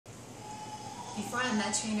Before I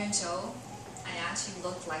met Trainer Joe, I actually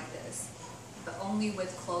looked like this, but only with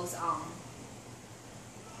clothes on.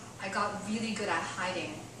 I got really good at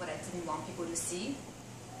hiding what I didn't want people to see.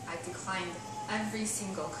 I declined every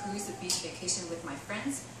single cruise or beach vacation with my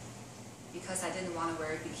friends because I didn't want to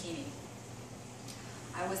wear a bikini.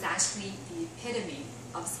 I was actually the epitome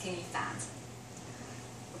of skinny fat.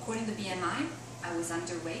 According to BMI, I was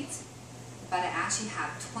underweight, but I actually have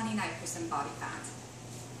 29% body fat.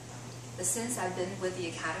 But since I've been with the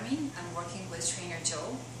Academy and working with Trainer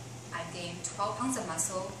Joe, I've gained 12 pounds of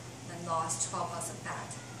muscle and lost 12 pounds of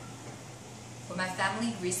fat. When my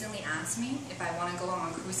family recently asked me if I want to go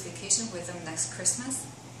on a cruise vacation with them next Christmas,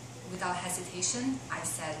 without hesitation, I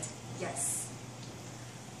said yes.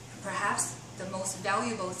 Perhaps the most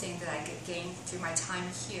valuable thing that I gained through my time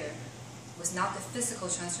here was not the physical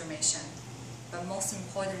transformation, but most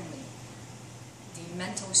importantly, the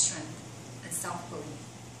mental strength and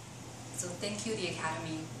self-belief. So thank you, the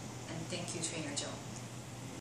Academy, and thank you, Trainer Joe.